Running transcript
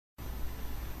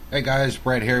Hey guys,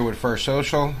 Brett here with First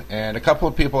Social, and a couple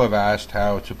of people have asked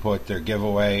how to put their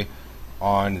giveaway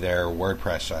on their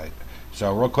WordPress site.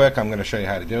 So real quick, I'm going to show you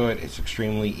how to do it. It's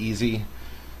extremely easy.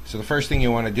 So the first thing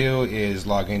you want to do is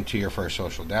log into your First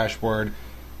Social dashboard,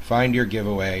 find your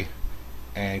giveaway,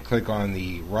 and click on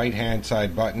the right hand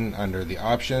side button under the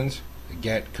options,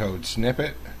 Get Code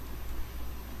Snippet,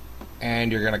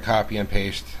 and you're going to copy and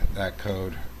paste that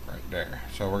code right there.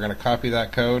 So we're going to copy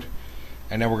that code,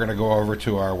 and then we're going to go over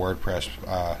to our WordPress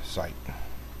site.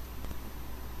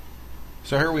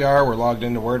 So here we are, we're logged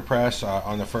into WordPress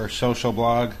on the First Social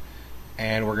blog,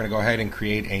 and we're going to go ahead and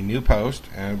create a new post,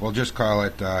 and we'll just call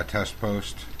it test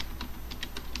post.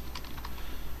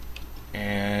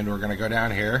 And we're going to go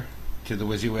down here to the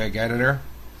WYSIWYG editor,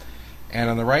 and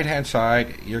on the right hand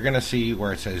side you're going to see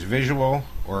where it says visual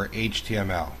or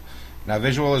HTML. Now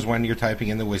visual is when you're typing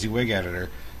in the WYSIWYG editor.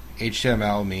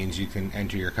 HTML means you can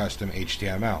enter your custom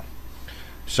HTML.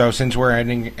 So since we're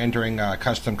entering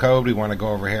custom code, we want to go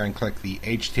over here and click the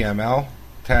HTML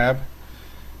tab.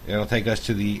 It'll take us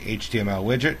to the HTML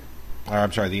widget,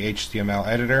 the HTML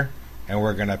editor, and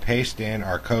we're going to paste in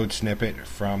our code snippet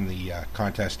from the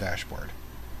contest dashboard.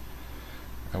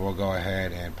 And we'll go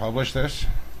ahead and publish this.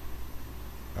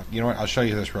 You know what, I'll show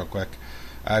you this real quick.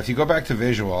 If you go back to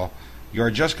visual, you're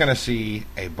just going to see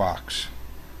a box.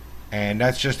 And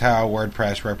that's just how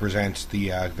WordPress represents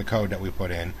the code that we put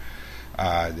in.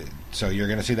 So you're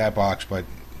going to see that box, but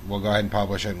we'll go ahead and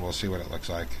publish it and we'll see what it looks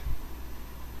like.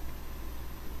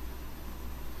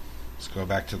 Let's go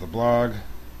back to the blog.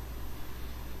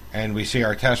 And we see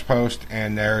our test post,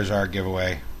 and there's our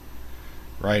giveaway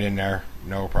right in there,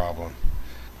 no problem.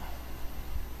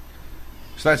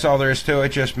 So that's all there is to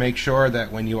it. Just make sure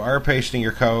that when you are pasting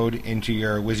your code into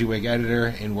your WYSIWYG editor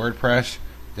in WordPress,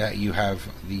 that you have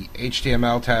the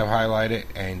HTML tab highlighted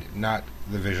and not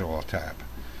the visual tab.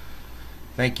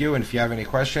 Thank you, and if you have any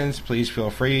questions, please feel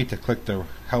free to click the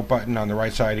help button on the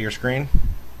right side of your screen.